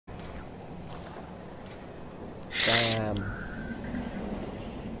Sam.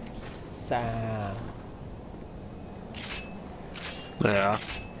 Sam. Yeah.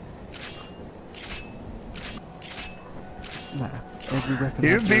 Nah, every weapon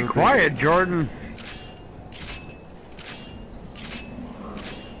You has be quiet, Jordan.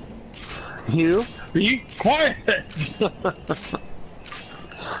 You be quiet.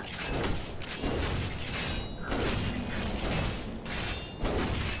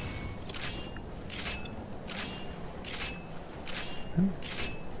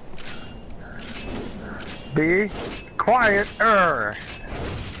 Be quieter.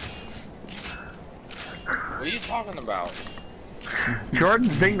 What are you talking about?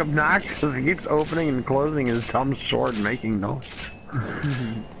 Jordan's being obnoxious. He keeps opening and closing his thumb sword, making noise.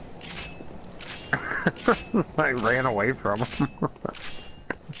 I ran away from him.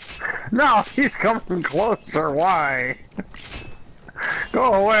 No, he's coming closer. Why?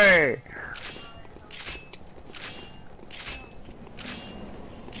 Go away.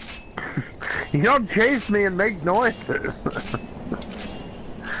 You don't chase me and make noises.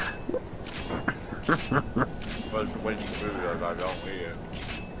 What's when you do that, I don't hear.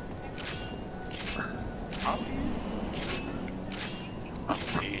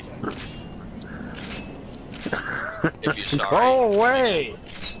 If you're sorry. Go away!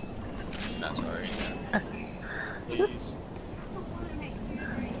 Not sorry. Please.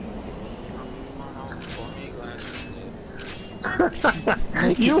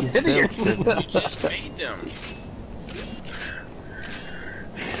 You idiot! You just made them.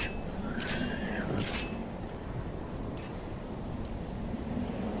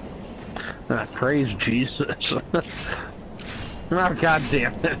 Praise Jesus. Oh, God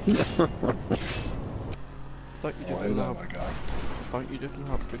damn it. Don't you just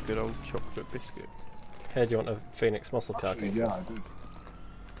have the good old chocolate biscuit? Hey, do you want a Phoenix muscle car? Actually, yeah, I did.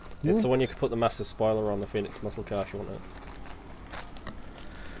 It's the one you can put the massive spoiler on the Phoenix muscle car if you want it.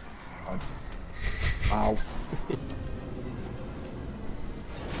 Ow.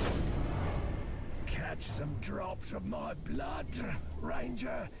 Catch some drops of my blood,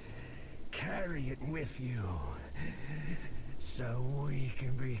 Ranger. Carry it with you, so we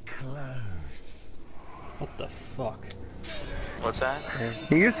can be close. What the fuck? What's that?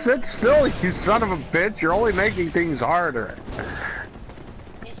 You sit still, you son of a bitch. You're only making things harder.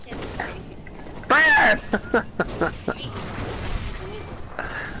 Bad!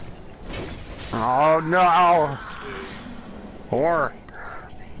 Oh no! Whore.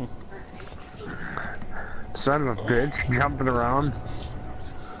 Son of a bitch, jumping around.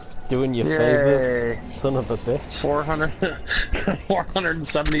 Doing your Yay. favors, son of a bitch.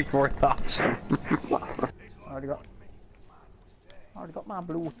 474,000. Already got my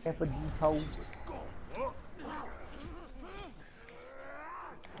blue pepper details.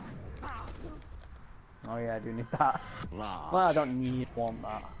 Oh yeah, I do need that. Well, I don't want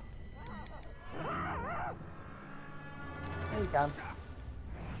that. There you can.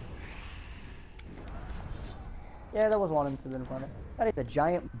 Yeah, there was one incident on it. That is a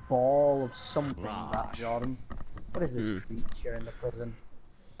giant ball of something, that, Jordan. What is this creature in the prison?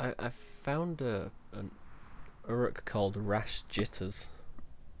 I found an Uruk called Rash Jitters.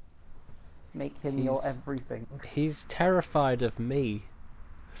 Make him your everything. He's terrified of me,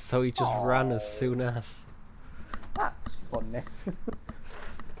 so he just ran as soon as. That's funny.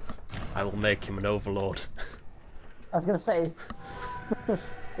 I will make him an overlord. I was gonna say,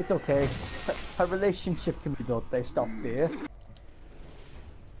 it's okay. A relationship can be built based off fear.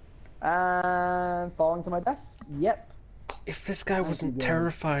 And falling to my death? Yep. If this guy wasn't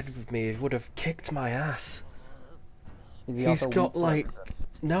terrified of me, he would have kicked my ass. He's got like...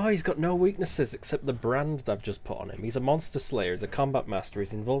 No, he's got no weaknesses except the brand that I've just put on him. He's a monster slayer, he's a combat master,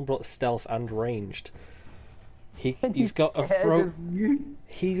 he's invulnerable to stealth and ranged. He's got a throat...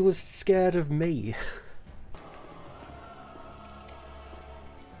 He was scared of me.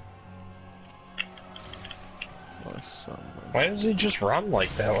 Why does he just run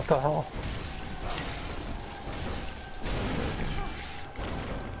like that? What the hell?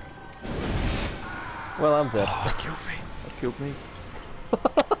 Well, I'm dead. Oh, killed me.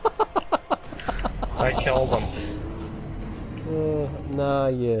 I killed him. Nah,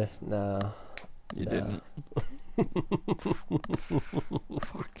 yeah, nah. You didn't. Fucking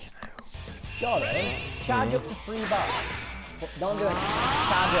hell. Jordan, charge up to 3 bars. But don't do it.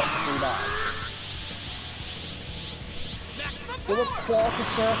 Charge up to 3 bars. Do a quarter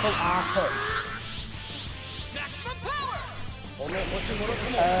circle R2. Do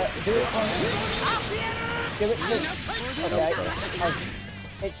it on... Do it to... Okay.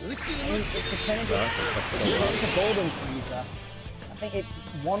 It's a golden freezer. I think it's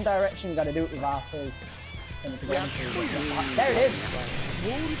one direction you gotta do it with R2. And it's again. There it is!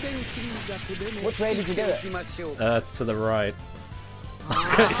 Which way did you do it? To the right.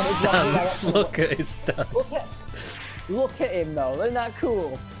 Look at his stand. Look at him though, isn't that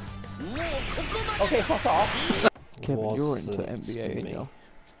cool? Okay, fuck off. Kevin, you're into NBA, ain't you?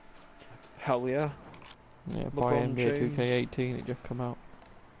 Hell yeah. Yeah, buy NBA 2K18, it just come out.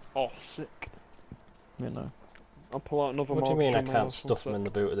 Oh, sick. You know. I'll pull out another What do you mean I can't mouse, stuff him in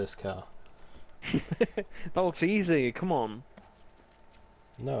the boot of this car? That looks easy, come on.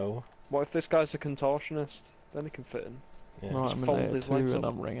 No. What if this guy's a contortionist? Then he can fit in. Yeah. Right, I'm fold in there his too legs and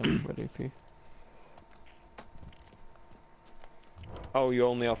up. I'm ringing ready for you. Oh, you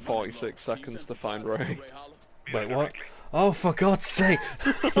only have 46 seconds to find Ray. Wait, what? Oh, for God's sake!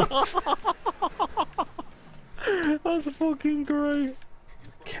 That's fucking great.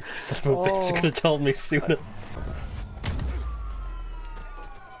 Son of a bitch, you could have told me sooner.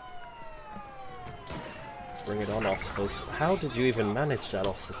 Bring it on, Oscars. How did you even manage that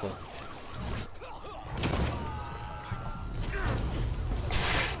obstacle?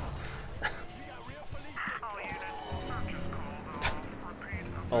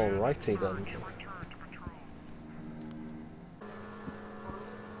 Alrighty then.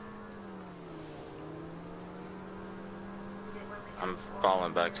 I'm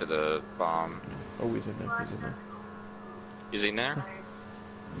falling back to the bomb. Oh, he's in there, he's in there. Is he in there? Yeah,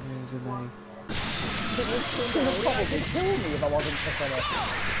 he's in there. It would probably kill me if I wasn't stuck on it.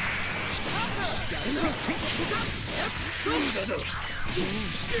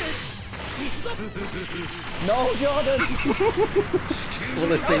 No, Jordan!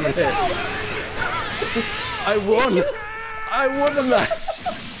 What a thing it is. I won! I won the match!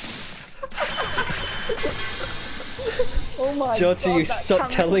 Oh my Georgie, God, you that stop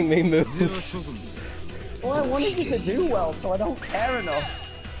can't- telling me moves. Well, I wanted you to do well, so I don't care enough.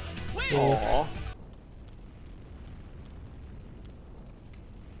 Aww.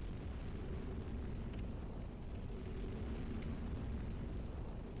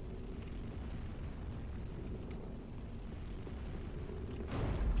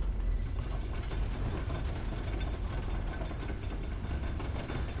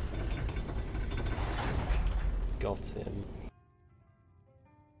 Got him.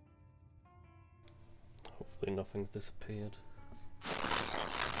 Hopefully nothing's disappeared.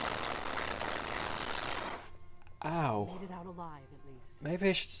 Ow. Made it out alive, at least. Maybe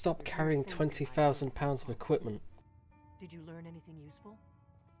I should stop You're carrying safe if I don't £20,000 of equipment. Did you learn anything useful?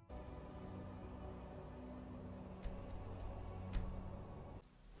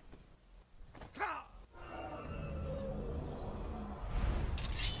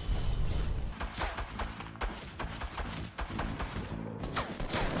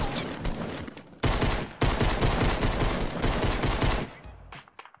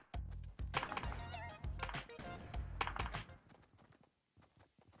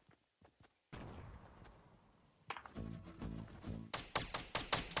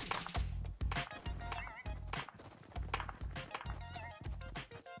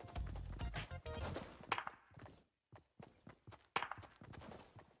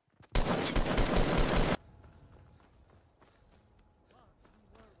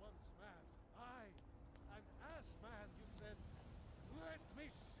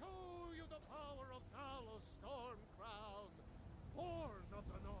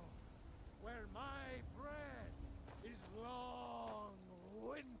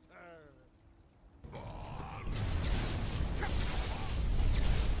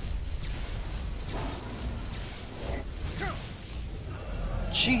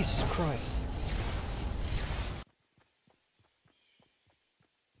 Jesus Christ.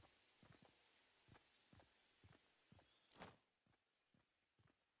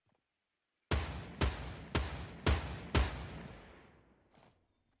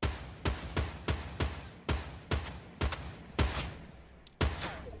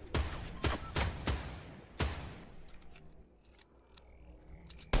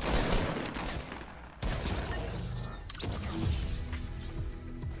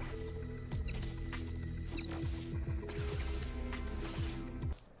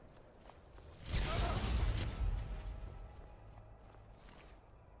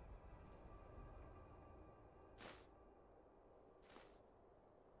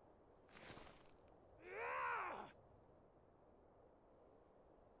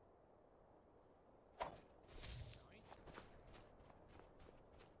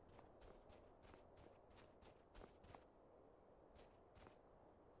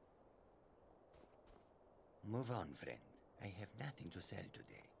 Move on, friend. I have nothing to sell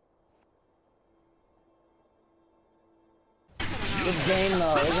today. This game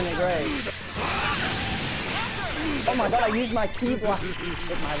though, isn't it great? Oh my god, I used my key blast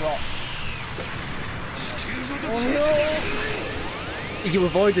with my rock. Oh no! You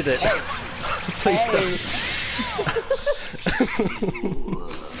avoided it. Please Hey.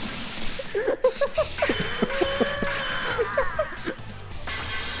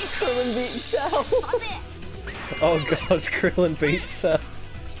 Krillin beat Cell. Oh god, Krillin beats her.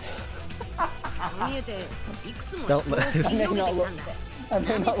 Don't let I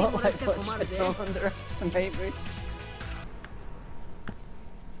may not look like such, don't underestimate me.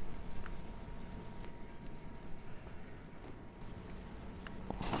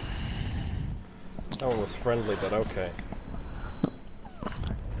 That one was friendly, but okay.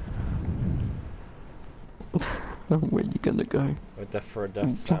 Where you gonna go? We're deaf for a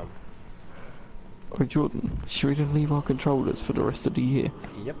deaf, Sam. Oh Jordan, should we just leave our controllers for the rest of the year?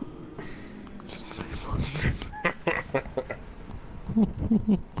 Yep.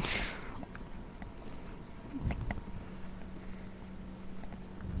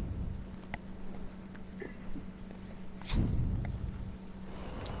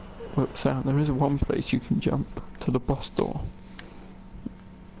 Well, Sam, there is one place you can jump to the bus door.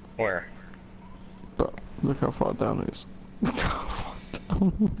 Where? But look how far down it is. Look how far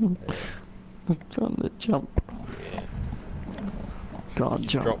down. Look on the jump. Yeah. Can't You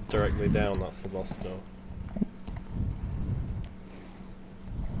jump. drop directly down, that's the boss door.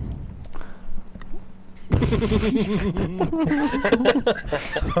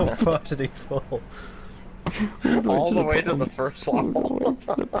 How far did he fall? All the way to the first level.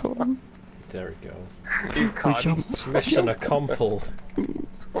 There he goes. You cunts. Mission accomplished.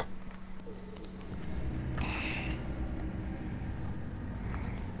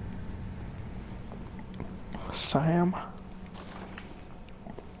 Sam.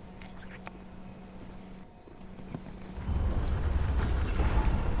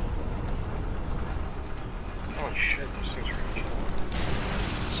 Oh shit, this thing's reaching.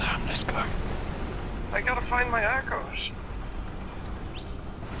 Sam, let's go. I gotta find my echoes.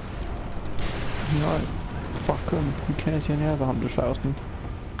 Right. Fuck them. Who cares? You only have 100,000.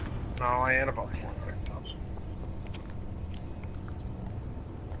 No, I had about 400,000.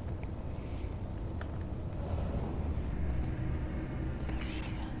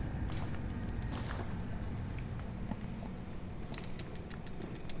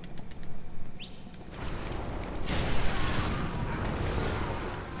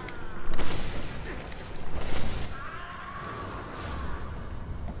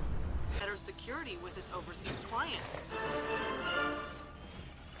 Better security with its overseas clients.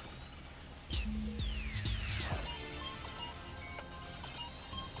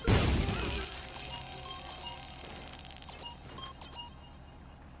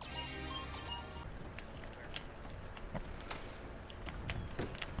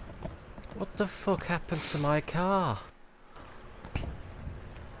 What the fuck happened to my car?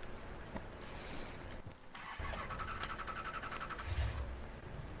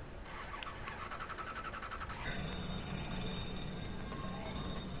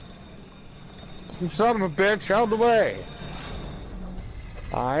 You son of a bitch, out of the way!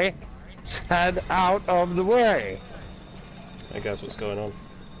 I said out of the way! Hey guys, what's going on?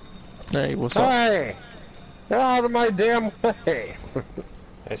 Hey, what's up? Hey! Get out of my damn way!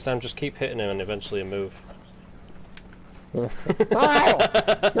 Hey Sam, just keep hitting him and eventually he'll move. Oh!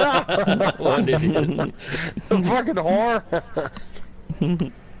 What an idiot. The fucking whore!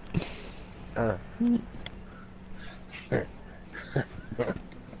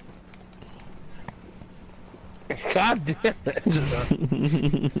 God damn it!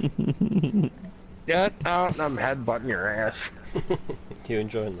 Get out and I'm headbutting your ass. You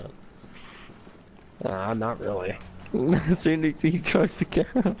enjoying that? Not really. As soon as he tries to get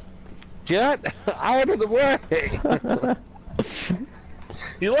out. Get out of the way!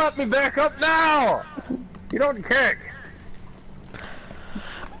 You let me back up now! You don't kick!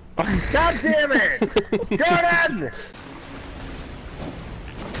 God damn it! Jordan!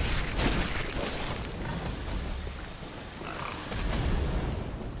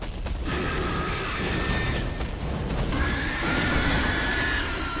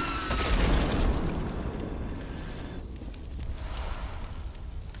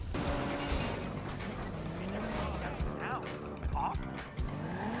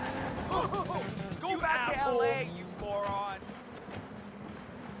 Go back to LA, you moron!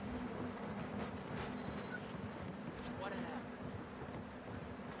 What happened?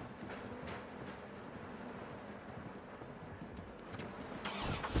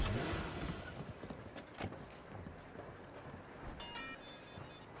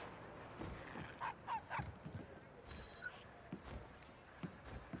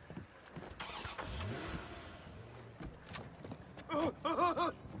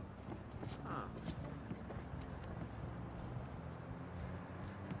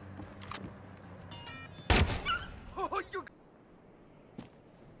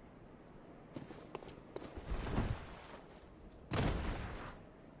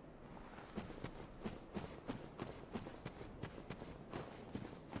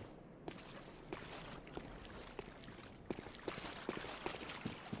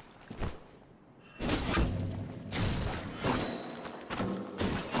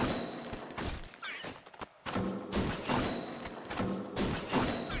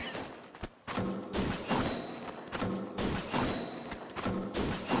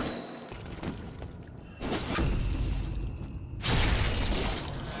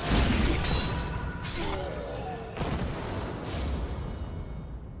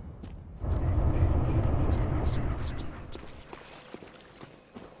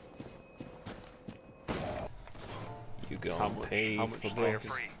 gonna pay How much for do you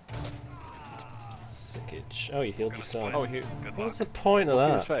this? Sickage. Oh, you healed yourself. Oh, here. What's the point of Look at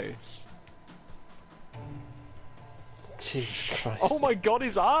that? his face. Jesus Christ. Oh my god,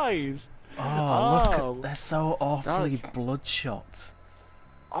 his eyes! Oh, look Oh. at, they're so awfully That's- bloodshot.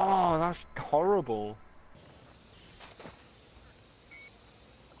 Oh, that's horrible.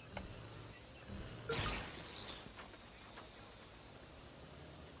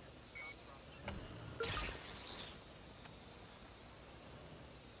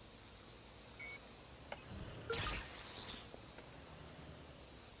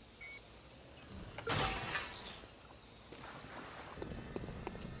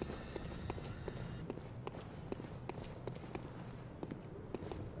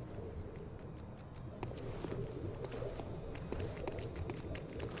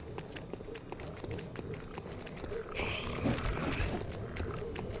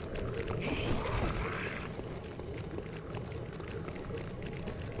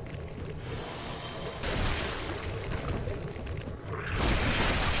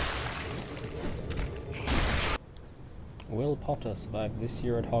 Will Potter survive this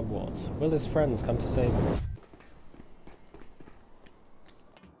year at Hogwarts? Will his friends come to save him?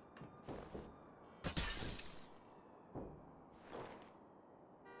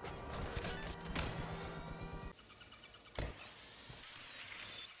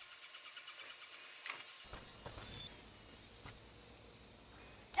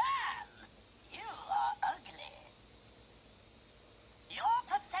 You are ugly. You're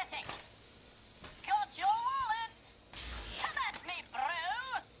pathetic. Got your wallet. Come at me,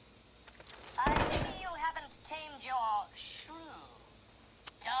 bro. I see you haven't tamed your shrew,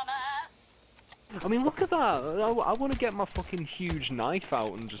 dumbass. I mean, look at that. I want to get my fucking huge knife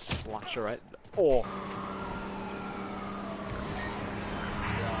out and just slash her head. Oh.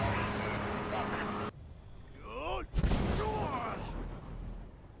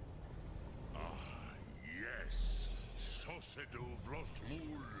 Yes, Sosedo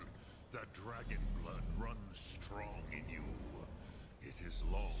Vlostmul. The dragon blood runs strong in you. It is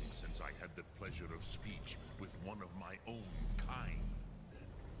long since I had the pleasure of speech with one of my own kind.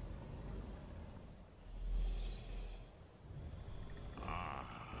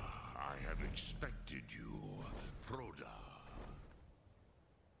 I have expected you, Proda.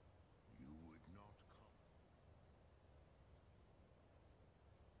 You would not come.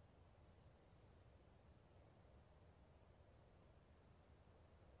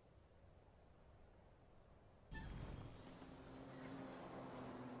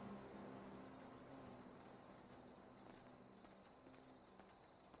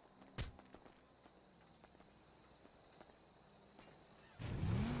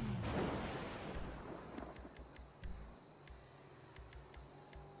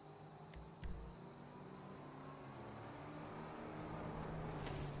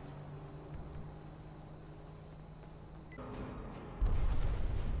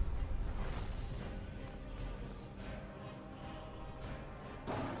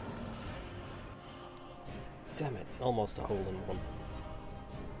 Damn it, almost a hole in one.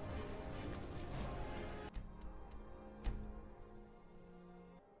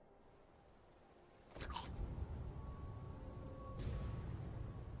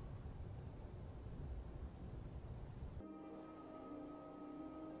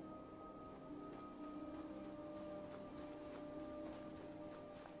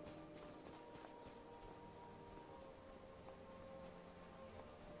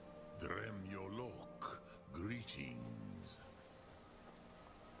 Dremyolok, greetings.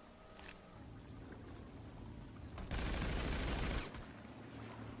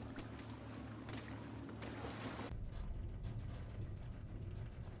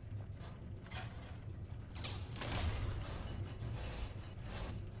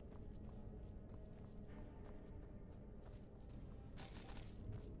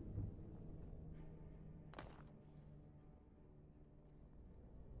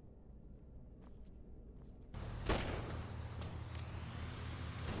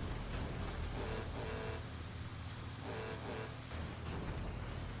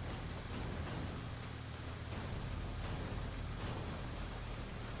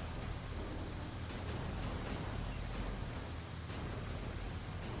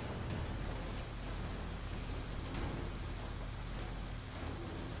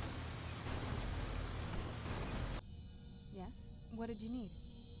 Yes? What did you need?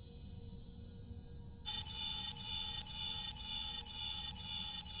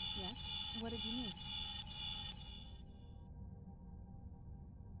 Yes? What did you need?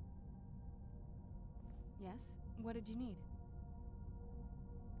 Yes? What did you need?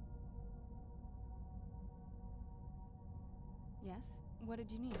 Yes? What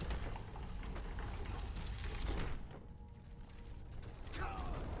did you need?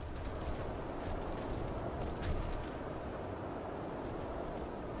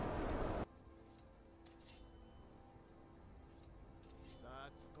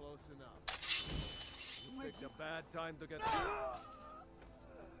 That's close enough. You picked a bad time to get.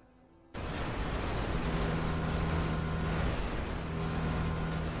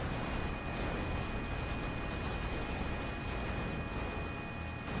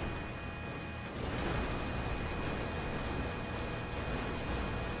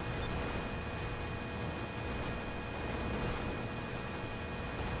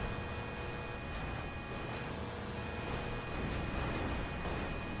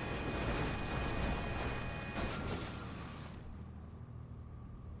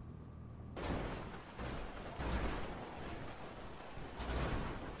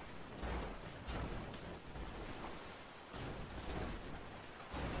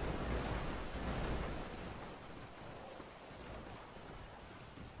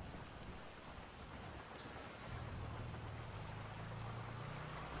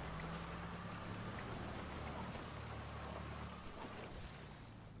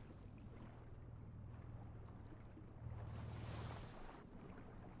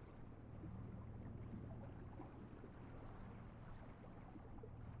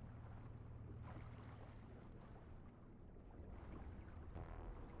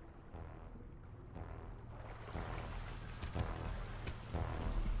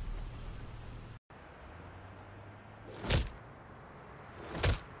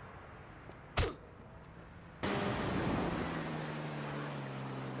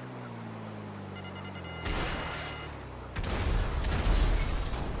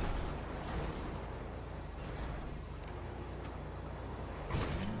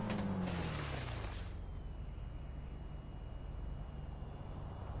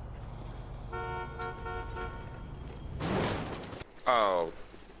 Oh.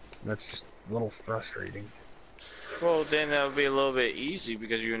 That's just a little frustrating. Well, then that'll be a little bit easy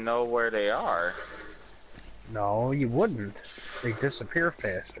because you know where they are. No, you wouldn't. They disappear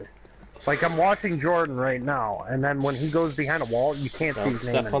faster. Like, I'm watching Jordan right now, and then when he goes behind a wall, you can't see Don't his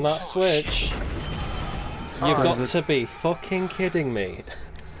name step on that switch. You've got to be fucking kidding me.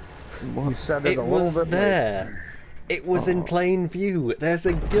 You said it It a little was bit there. It was in plain view. There's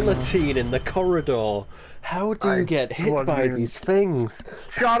a guillotine in the corridor. How do you get hit by these things?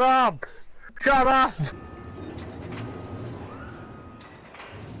 Shut up! Shut up!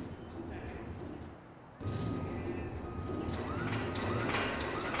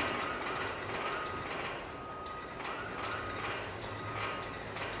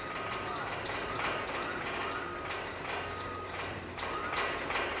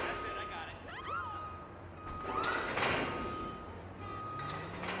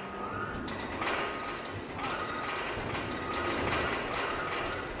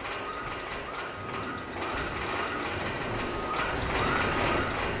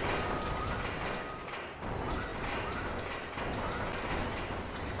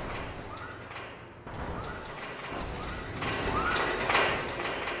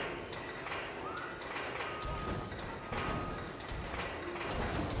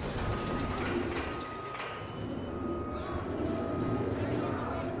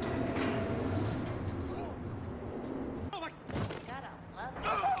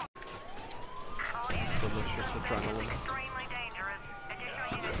 Delicious adrenaline.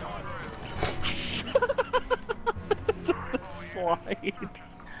 Slide.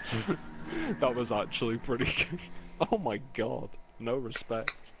 That was actually pretty good. Oh my god, no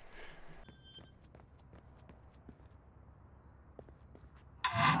respect.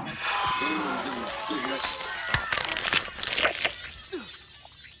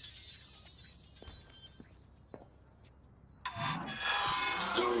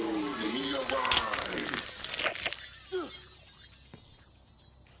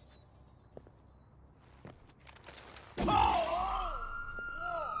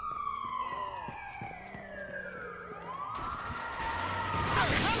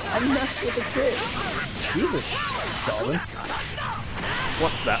 And that's with the crit. Jesus, darling.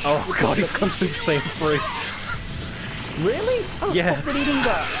 What's that? Oh god, he's gone Super Saiyan 3. Really? How Yeah. the fuck did he do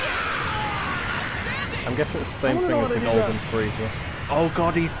that? I'm guessing it's the same thing as the Golden Freezer. Oh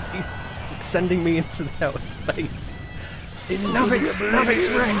god, he's sending me into the outer space. Namek's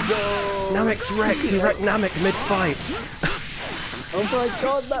wrecked! Namek's wrecked! He wrecked Namek mid-fight! Oh my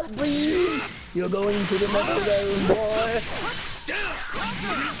god, that beam! You're going to the next round, boy!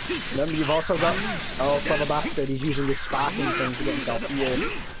 Remember, you've also got... Oh, clever bastard, he's using this sparking thing to get himself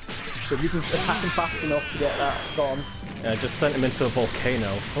healed. So if you can attack him fast enough to get that gone, I just sent him into a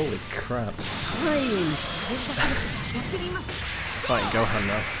volcano. Holy crap. Nice! Fighting Gohan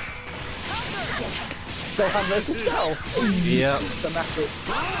now. Gohan versus Cell! Yeah. Thematic.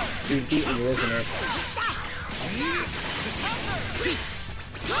 He's beating you, isn't he?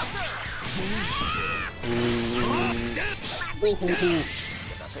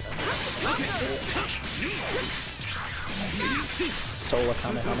 Solar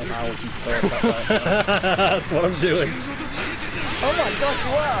Kamehameha would be perfect right now. That's what I'm doing. Oh my god,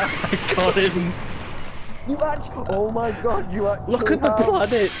 you are! I got him. You actually. Oh my god, you actually. Look at the have...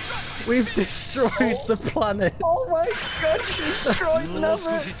 planet. We've destroyed the planet. Oh my god, you destroyed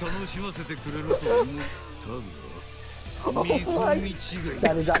Namek! Oh my.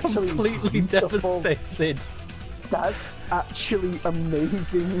 That is actually completely beautiful. devastated. That's actually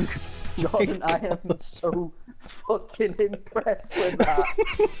amazing. Jordan, I am so fucking impressed with that.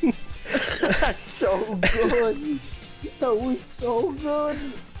 That's so good. That was so good.